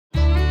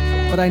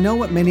But I know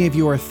what many of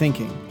you are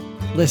thinking.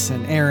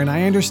 Listen, Aaron,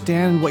 I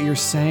understand what you're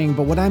saying,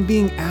 but what I'm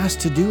being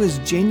asked to do is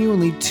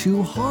genuinely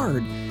too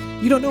hard.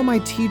 You don't know my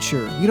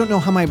teacher. You don't know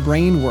how my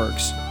brain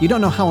works. You don't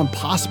know how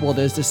impossible it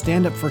is to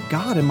stand up for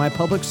God in my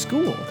public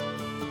school.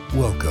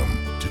 Welcome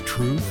to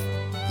Truth,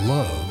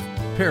 Love,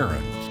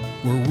 Parents,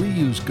 where we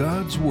use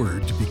God's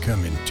Word to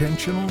become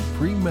intentional,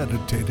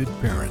 premeditated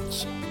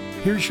parents.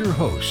 Here's your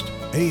host,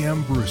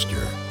 A.M.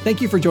 Brewster. Thank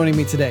you for joining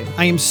me today.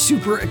 I am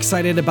super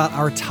excited about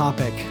our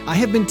topic. I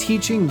have been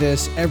teaching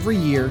this every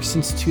year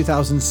since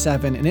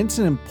 2007, and it's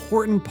an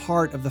important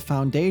part of the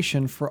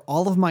foundation for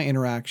all of my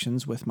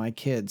interactions with my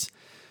kids.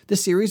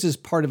 This series is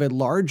part of a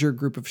larger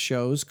group of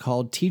shows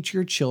called Teach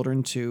Your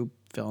Children to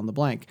fill in the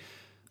blank.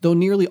 Though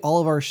nearly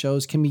all of our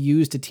shows can be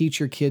used to teach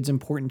your kids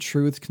important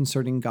truths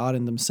concerning God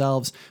and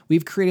themselves,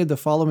 we've created the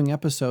following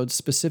episodes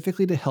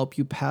specifically to help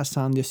you pass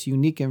on this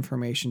unique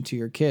information to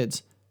your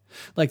kids.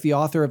 Like the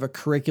author of a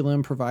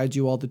curriculum provides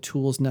you all the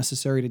tools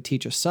necessary to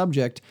teach a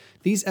subject,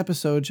 these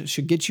episodes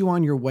should get you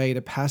on your way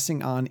to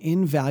passing on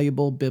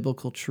invaluable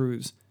biblical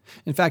truths.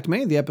 In fact,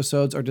 many of the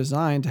episodes are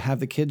designed to have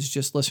the kids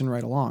just listen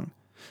right along.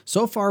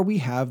 So far, we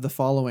have the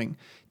following: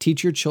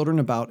 teach your children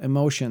about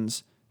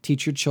emotions,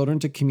 teach your children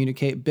to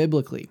communicate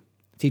biblically,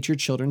 teach your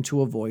children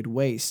to avoid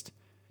waste,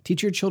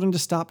 teach your children to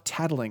stop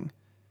tattling,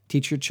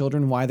 teach your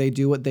children why they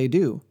do what they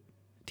do,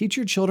 teach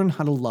your children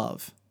how to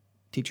love,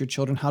 teach your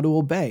children how to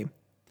obey,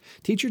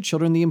 teach your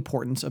children the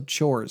importance of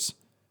chores.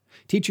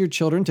 Teach your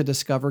children to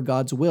discover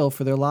God's will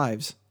for their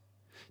lives.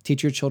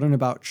 Teach your children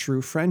about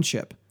true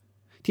friendship.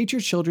 Teach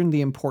your children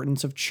the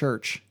importance of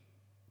church.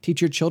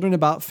 Teach your children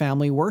about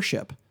family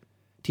worship.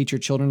 Teach your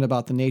children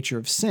about the nature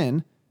of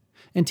sin.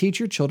 And teach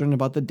your children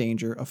about the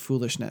danger of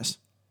foolishness.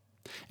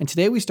 And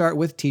today we start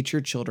with teach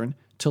your children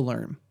to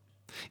learn.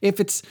 If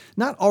it's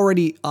not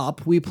already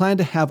up, we plan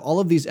to have all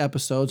of these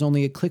episodes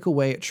only a click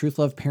away at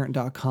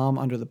truthloveparent.com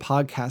under the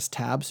podcast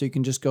tab, so you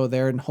can just go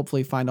there and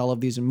hopefully find all of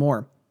these and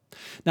more.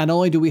 Not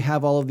only do we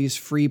have all of these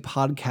free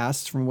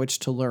podcasts from which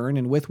to learn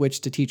and with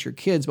which to teach your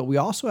kids, but we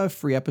also have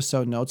free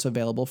episode notes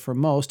available for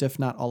most, if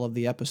not all of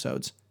the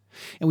episodes.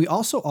 And we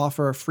also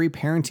offer a free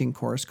parenting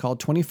course called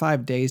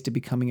 25 Days to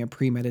Becoming a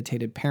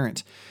Premeditated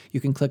Parent.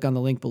 You can click on the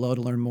link below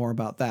to learn more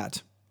about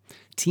that.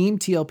 Team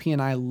TLP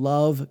and I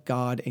love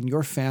God and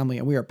your family,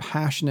 and we are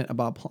passionate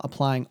about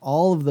applying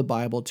all of the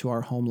Bible to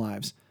our home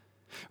lives.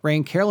 Ray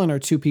and Carolyn are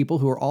two people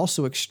who are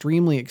also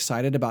extremely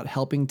excited about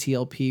helping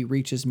TLP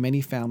reach as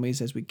many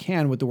families as we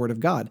can with the Word of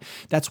God.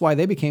 That's why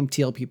they became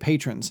TLP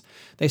patrons.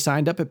 They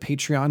signed up at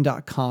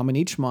patreon.com, and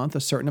each month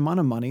a certain amount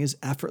of money is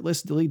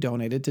effortlessly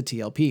donated to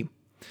TLP.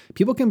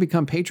 People can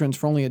become patrons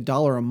for only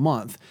 $1 a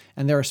month,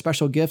 and there are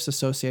special gifts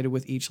associated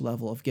with each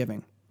level of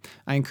giving.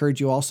 I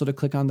encourage you also to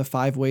click on the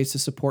 5 ways to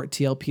support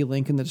TLP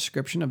link in the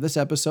description of this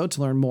episode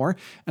to learn more,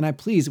 and I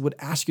please would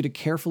ask you to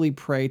carefully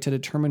pray to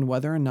determine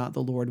whether or not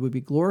the Lord would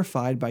be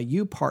glorified by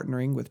you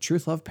partnering with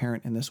Truth Love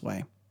Parent in this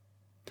way.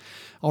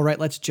 All right,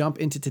 let's jump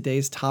into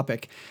today's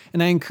topic,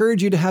 and I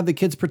encourage you to have the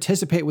kids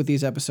participate with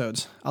these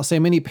episodes. I'll say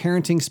many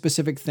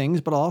parenting-specific things,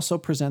 but I'll also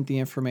present the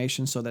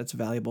information so that's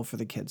valuable for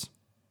the kids.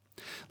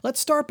 Let's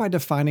start by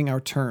defining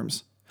our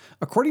terms.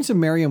 According to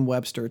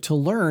Merriam-Webster, to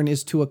learn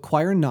is to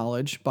acquire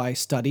knowledge by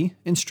study,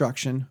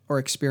 instruction, or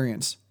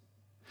experience.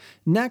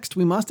 Next,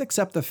 we must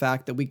accept the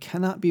fact that we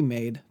cannot be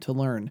made to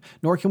learn,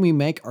 nor can we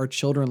make our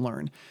children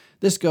learn.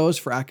 This goes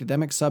for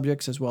academic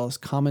subjects as well as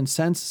common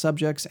sense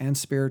subjects and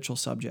spiritual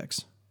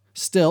subjects.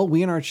 Still,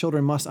 we and our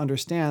children must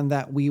understand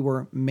that we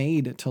were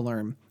made to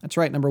learn. That's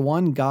right. Number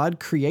one, God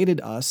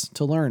created us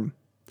to learn.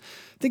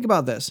 Think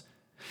about this.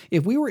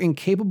 If we were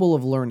incapable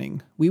of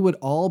learning, we would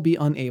all be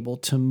unable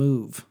to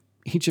move.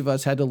 Each of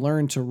us had to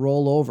learn to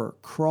roll over,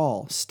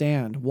 crawl,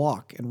 stand,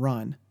 walk, and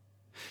run.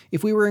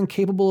 If we were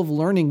incapable of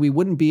learning, we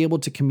wouldn't be able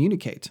to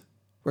communicate.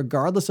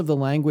 Regardless of the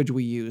language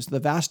we use, the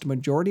vast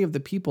majority of the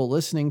people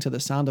listening to the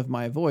sound of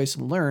my voice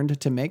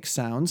learned to make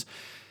sounds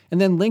and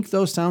then link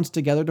those sounds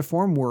together to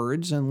form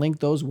words and link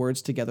those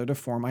words together to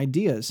form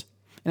ideas.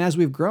 And as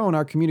we've grown,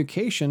 our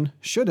communication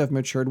should have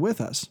matured with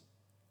us.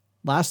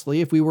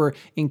 Lastly, if we were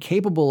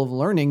incapable of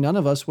learning, none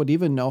of us would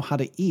even know how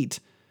to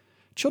eat.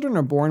 Children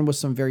are born with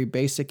some very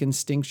basic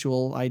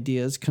instinctual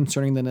ideas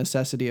concerning the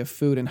necessity of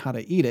food and how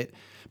to eat it,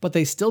 but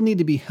they still need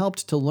to be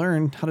helped to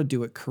learn how to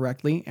do it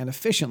correctly and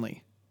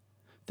efficiently.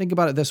 Think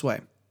about it this way.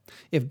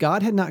 If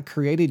God had not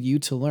created you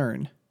to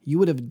learn, you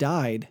would have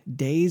died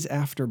days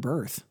after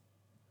birth.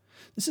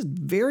 This is a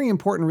very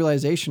important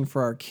realization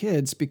for our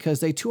kids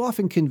because they too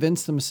often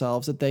convince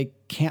themselves that they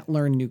can't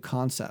learn new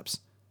concepts.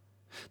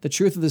 The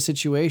truth of the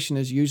situation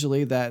is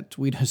usually that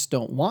we just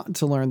don't want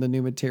to learn the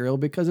new material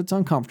because it's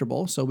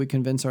uncomfortable, so we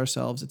convince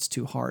ourselves it's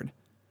too hard.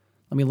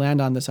 Let me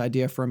land on this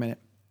idea for a minute.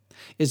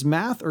 Is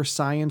math or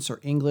science or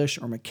English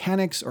or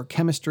mechanics or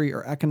chemistry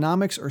or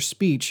economics or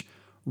speech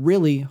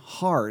really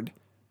hard?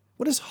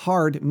 What does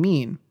hard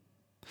mean?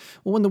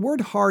 Well, when the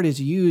word hard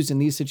is used in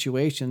these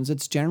situations,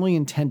 it's generally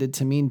intended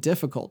to mean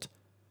difficult.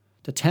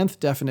 The 10th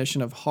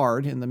definition of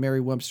hard in the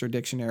Merriam-Webster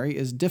dictionary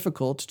is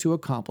difficult to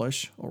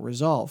accomplish or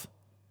resolve.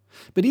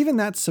 But even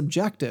that's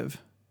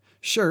subjective.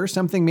 Sure,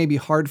 something may be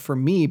hard for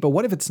me, but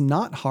what if it's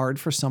not hard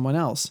for someone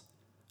else?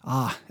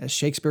 As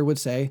Shakespeare would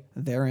say,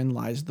 therein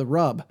lies the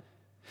rub.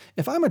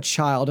 If I'm a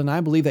child and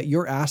I believe that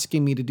you're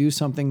asking me to do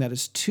something that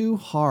is too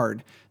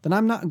hard, then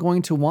I'm not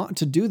going to want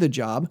to do the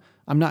job.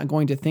 I'm not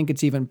going to think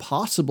it's even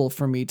possible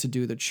for me to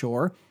do the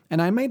chore,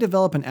 and I may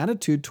develop an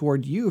attitude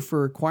toward you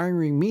for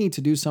requiring me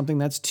to do something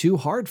that's too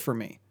hard for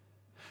me.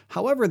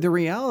 However, the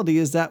reality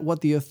is that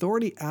what the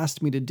authority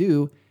asked me to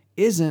do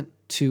isn't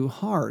too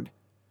hard.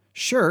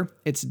 Sure,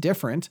 it's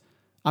different.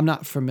 I'm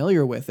not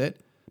familiar with it,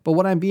 but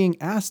what I'm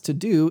being asked to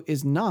do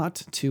is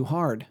not too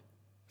hard.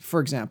 For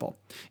example,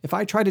 if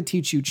I try to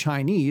teach you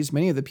Chinese,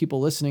 many of the people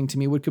listening to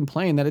me would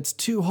complain that it's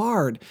too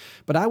hard,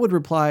 but I would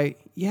reply,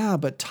 yeah,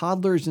 but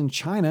toddlers in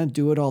China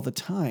do it all the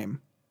time.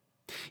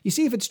 You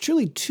see, if it's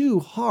truly too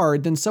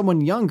hard, then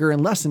someone younger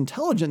and less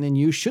intelligent than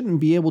you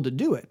shouldn't be able to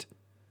do it.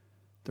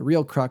 The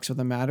real crux of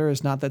the matter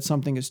is not that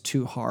something is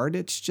too hard,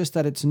 it's just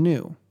that it's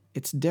new,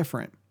 it's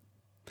different.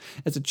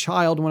 As a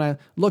child, when I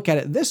look at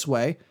it this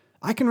way,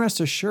 I can rest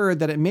assured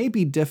that it may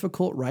be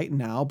difficult right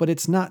now, but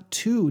it's not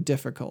too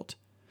difficult.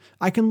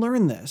 I can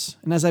learn this,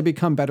 and as I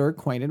become better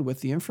acquainted with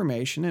the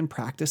information and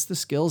practice the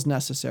skills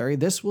necessary,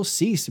 this will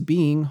cease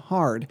being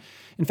hard.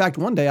 In fact,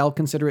 one day I'll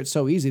consider it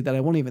so easy that I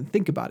won't even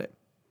think about it.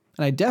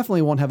 And I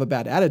definitely won't have a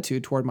bad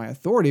attitude toward my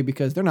authority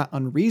because they're not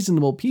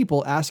unreasonable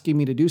people asking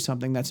me to do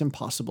something that's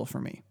impossible for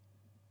me.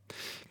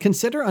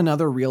 Consider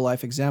another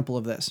real-life example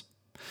of this.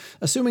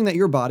 Assuming that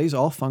your bodies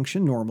all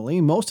function normally,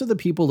 most of the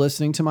people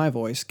listening to my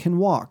voice can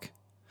walk.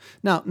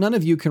 Now, none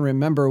of you can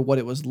remember what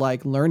it was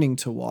like learning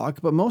to walk,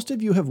 but most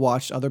of you have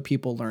watched other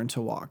people learn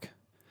to walk.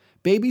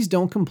 Babies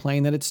don't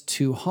complain that it's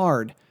too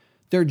hard.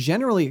 They're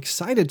generally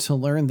excited to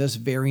learn this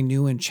very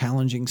new and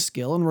challenging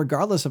skill, and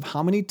regardless of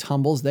how many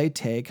tumbles they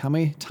take, how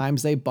many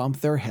times they bump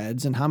their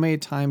heads, and how many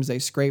times they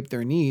scrape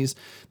their knees,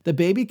 the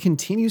baby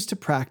continues to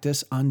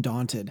practice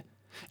undaunted.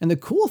 And the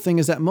cool thing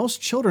is that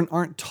most children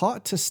aren't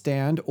taught to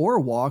stand or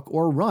walk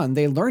or run.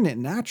 They learn it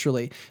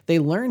naturally. They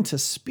learn to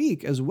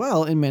speak as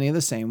well in many of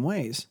the same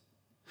ways.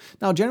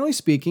 Now, generally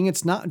speaking,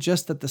 it's not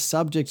just that the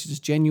subject is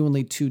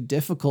genuinely too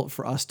difficult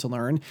for us to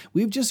learn.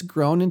 We've just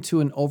grown into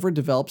an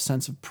overdeveloped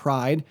sense of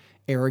pride,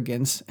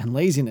 arrogance, and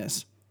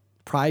laziness.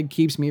 Pride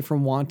keeps me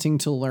from wanting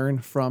to learn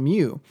from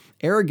you.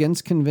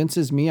 Arrogance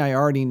convinces me I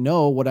already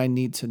know what I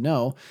need to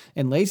know,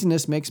 and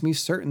laziness makes me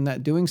certain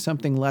that doing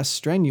something less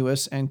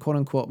strenuous and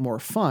quote-unquote more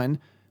fun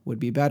would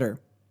be better.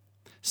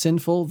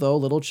 Sinful though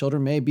little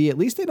children may be, at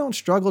least they don't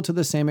struggle to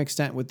the same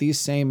extent with these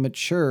same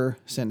mature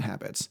sin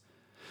habits.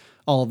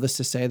 All of this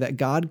to say that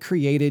God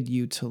created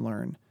you to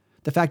learn.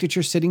 The fact that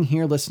you're sitting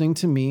here listening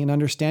to me and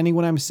understanding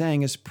what I'm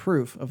saying is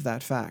proof of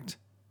that fact.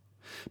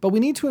 But we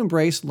need to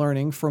embrace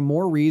learning for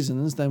more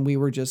reasons than we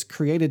were just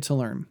created to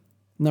learn.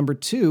 Number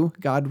 2,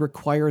 God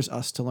requires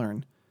us to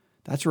learn.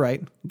 That's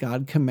right,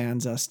 God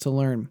commands us to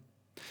learn.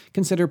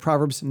 Consider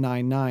Proverbs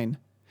 9:9.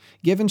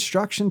 Give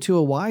instruction to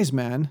a wise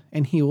man,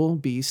 and he will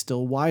be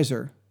still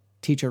wiser.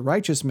 Teach a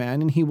righteous man,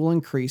 and he will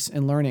increase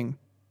in learning.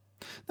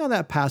 Now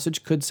that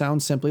passage could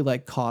sound simply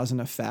like cause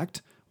and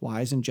effect.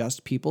 Wise and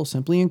just people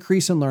simply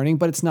increase in learning,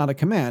 but it's not a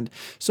command.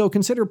 So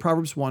consider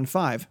Proverbs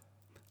 1:5.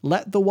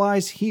 Let the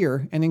wise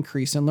hear and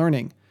increase in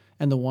learning,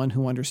 and the one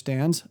who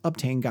understands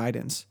obtain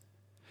guidance.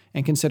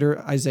 And consider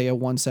Isaiah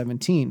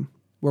 1:17,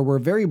 where we're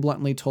very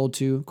bluntly told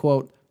to,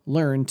 quote,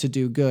 learn to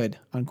do good,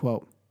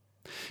 unquote.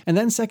 And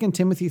then 2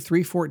 Timothy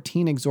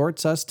 3:14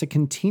 exhorts us to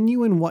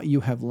continue in what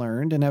you have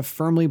learned and have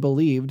firmly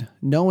believed,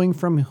 knowing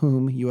from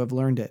whom you have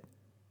learned it.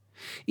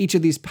 Each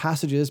of these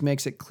passages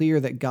makes it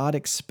clear that God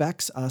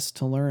expects us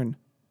to learn.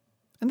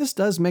 And this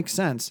does make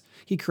sense.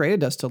 He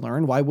created us to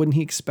learn. Why wouldn't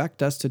he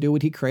expect us to do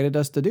what he created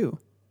us to do?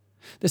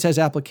 This has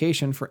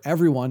application for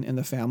everyone in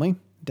the family.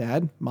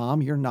 Dad,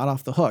 Mom, you're not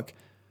off the hook.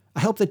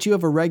 I hope that you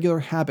have a regular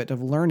habit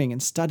of learning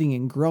and studying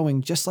and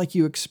growing just like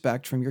you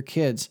expect from your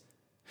kids.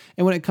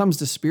 And when it comes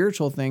to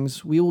spiritual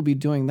things, we will be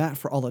doing that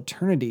for all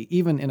eternity,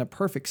 even in a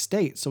perfect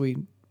state, so we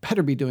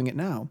better be doing it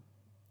now.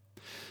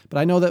 But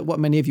I know that what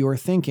many of you are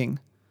thinking,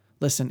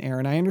 listen,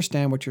 Aaron, I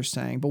understand what you're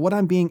saying, but what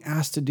I'm being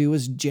asked to do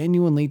is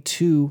genuinely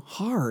too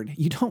hard.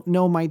 You don't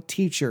know my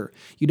teacher.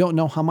 You don't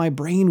know how my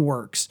brain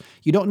works.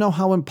 You don't know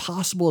how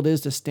impossible it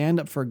is to stand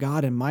up for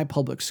God in my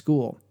public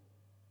school.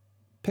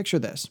 Picture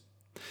this.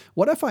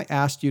 What if I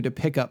asked you to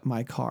pick up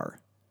my car?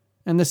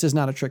 And this is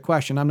not a trick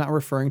question. I'm not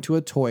referring to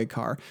a toy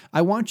car.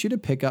 I want you to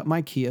pick up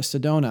my Kia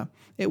Sedona.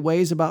 It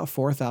weighs about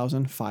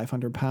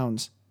 4,500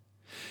 pounds.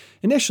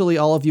 Initially,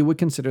 all of you would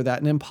consider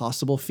that an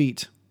impossible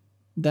feat.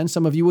 Then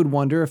some of you would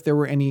wonder if there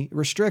were any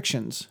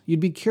restrictions. You'd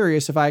be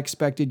curious if I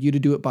expected you to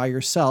do it by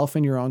yourself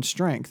in your own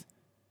strength.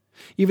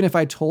 Even if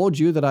I told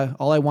you that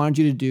all I wanted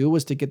you to do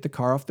was to get the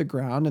car off the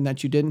ground and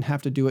that you didn't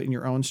have to do it in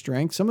your own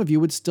strength, some of you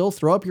would still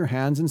throw up your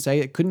hands and say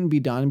it couldn't be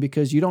done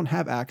because you don't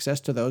have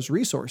access to those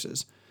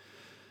resources.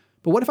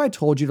 But what if I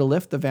told you to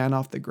lift the van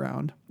off the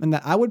ground and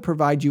that I would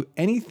provide you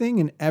anything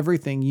and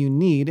everything you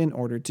need in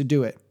order to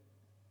do it?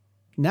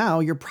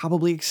 Now you're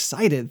probably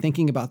excited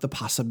thinking about the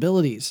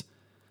possibilities.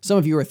 Some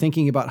of you are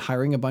thinking about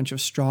hiring a bunch of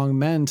strong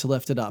men to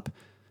lift it up.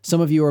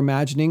 Some of you are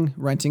imagining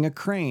renting a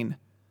crane.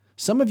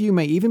 Some of you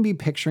may even be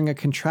picturing a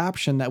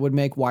contraption that would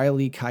make Wile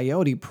E.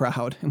 Coyote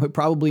proud and would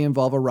probably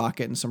involve a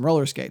rocket and some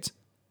roller skates.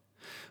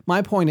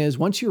 My point is,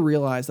 once you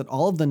realize that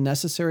all of the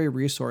necessary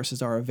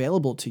resources are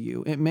available to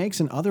you, it makes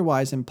an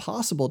otherwise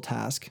impossible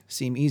task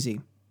seem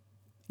easy.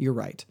 You're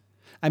right.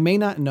 I may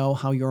not know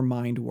how your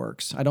mind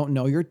works. I don't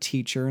know your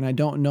teacher, and I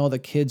don't know the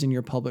kids in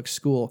your public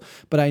school,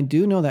 but I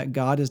do know that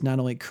God has not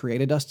only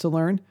created us to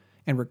learn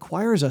and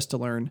requires us to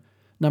learn.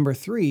 Number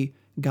 3,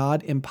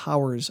 God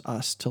empowers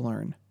us to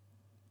learn.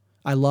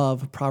 I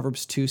love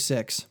Proverbs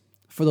 2:6.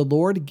 For the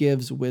Lord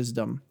gives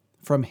wisdom.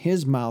 From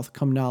his mouth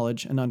come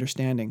knowledge and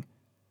understanding.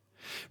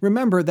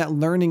 Remember that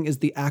learning is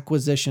the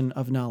acquisition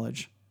of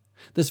knowledge.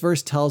 This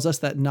verse tells us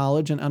that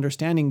knowledge and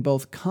understanding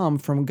both come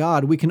from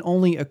God. We can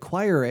only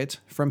acquire it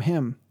from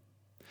him.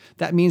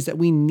 That means that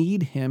we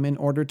need him in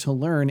order to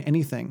learn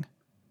anything.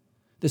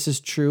 This is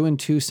true in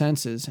 2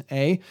 senses.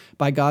 A,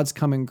 by God's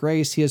common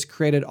grace, he has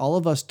created all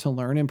of us to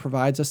learn and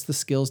provides us the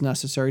skills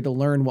necessary to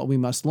learn what we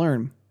must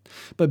learn.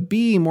 But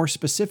B, more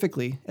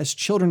specifically, as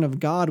children of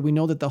God, we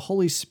know that the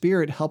Holy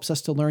Spirit helps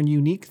us to learn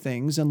unique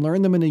things and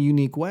learn them in a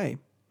unique way.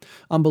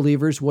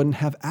 Unbelievers wouldn't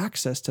have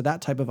access to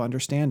that type of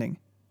understanding.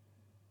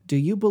 Do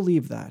you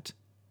believe that?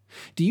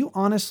 Do you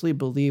honestly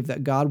believe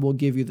that God will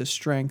give you the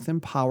strength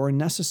and power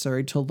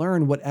necessary to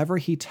learn whatever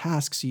he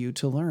tasks you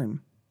to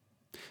learn?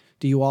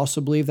 Do you also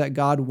believe that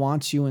God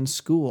wants you in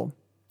school?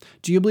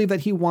 Do you believe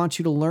that he wants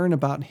you to learn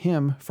about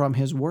him from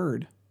his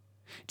word?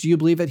 Do you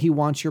believe that he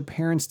wants your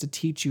parents to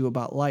teach you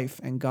about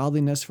life and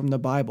godliness from the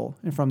Bible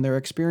and from their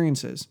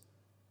experiences?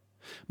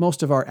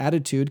 Most of our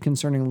attitude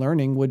concerning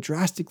learning would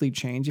drastically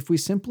change if we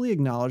simply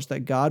acknowledge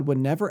that God would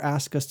never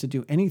ask us to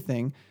do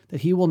anything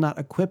that he will not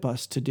equip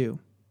us to do.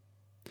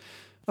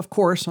 Of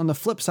course, on the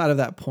flip side of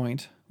that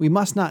point, we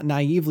must not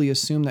naively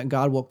assume that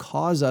God will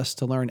cause us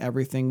to learn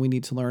everything we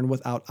need to learn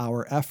without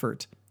our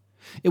effort.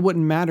 It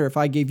wouldn't matter if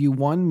I gave you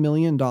 $1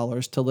 million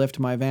to lift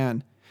my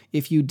van.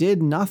 If you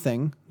did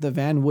nothing, the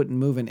van wouldn't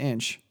move an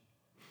inch.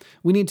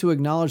 We need to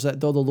acknowledge that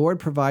though the Lord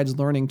provides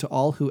learning to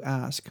all who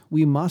ask,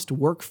 we must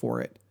work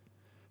for it.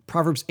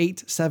 Proverbs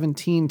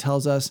 8:17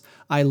 tells us,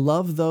 I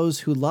love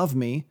those who love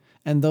me,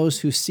 and those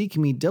who seek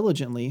me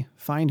diligently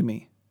find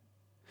me.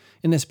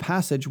 In this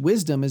passage,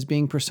 wisdom is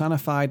being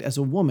personified as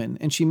a woman,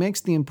 and she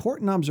makes the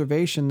important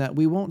observation that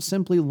we won't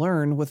simply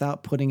learn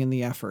without putting in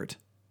the effort.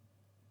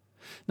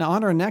 Now,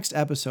 on our next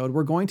episode,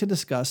 we're going to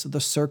discuss the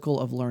circle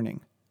of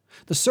learning.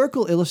 The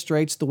circle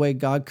illustrates the way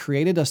God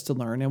created us to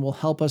learn and will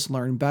help us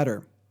learn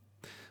better.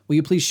 Will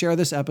you please share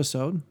this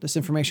episode? This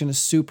information is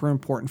super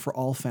important for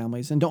all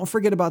families, and don't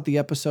forget about the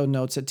episode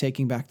notes at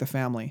Taking Back the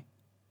Family.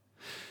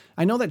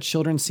 I know that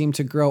children seem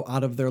to grow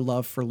out of their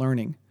love for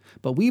learning,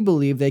 but we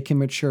believe they can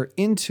mature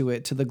into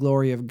it to the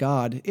glory of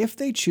God if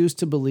they choose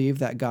to believe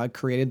that God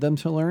created them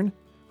to learn,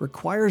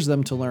 requires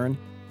them to learn,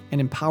 and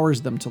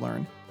empowers them to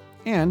learn,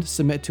 and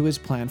submit to his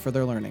plan for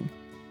their learning.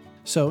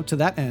 So, to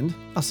that end,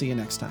 I'll see you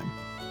next time.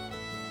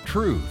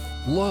 Truth,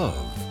 Love,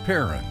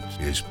 Parents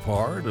is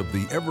part of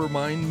the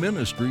Evermind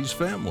Ministries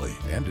family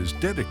and is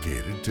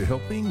dedicated to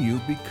helping you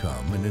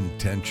become an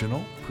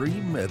intentional,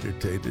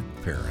 premeditated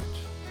parent.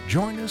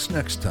 Join us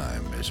next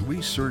time as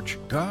we search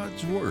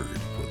God's Word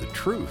for the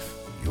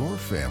truth your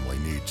family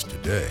needs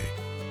today.